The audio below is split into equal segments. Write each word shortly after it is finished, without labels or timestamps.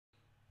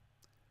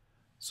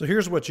So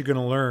here's what you're going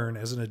to learn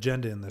as an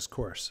agenda in this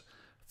course.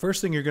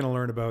 First thing you're going to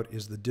learn about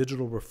is the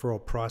digital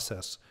referral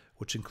process,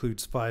 which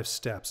includes 5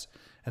 steps.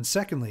 And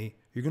secondly,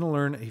 you're going to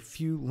learn a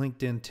few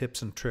LinkedIn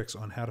tips and tricks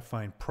on how to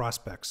find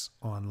prospects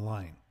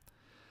online.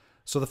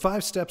 So the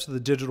 5 steps of the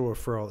digital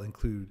referral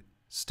include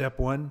step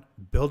 1,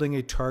 building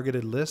a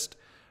targeted list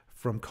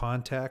from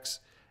contacts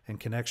and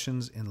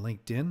connections in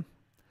LinkedIn.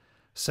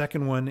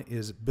 Second one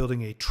is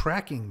building a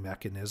tracking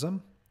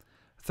mechanism.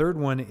 Third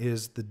one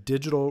is the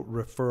digital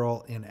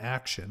referral in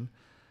action.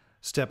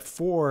 Step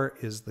 4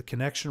 is the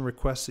connection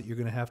requests that you're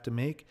going to have to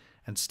make.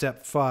 And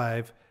step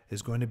 5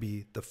 is going to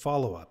be the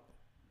follow-up.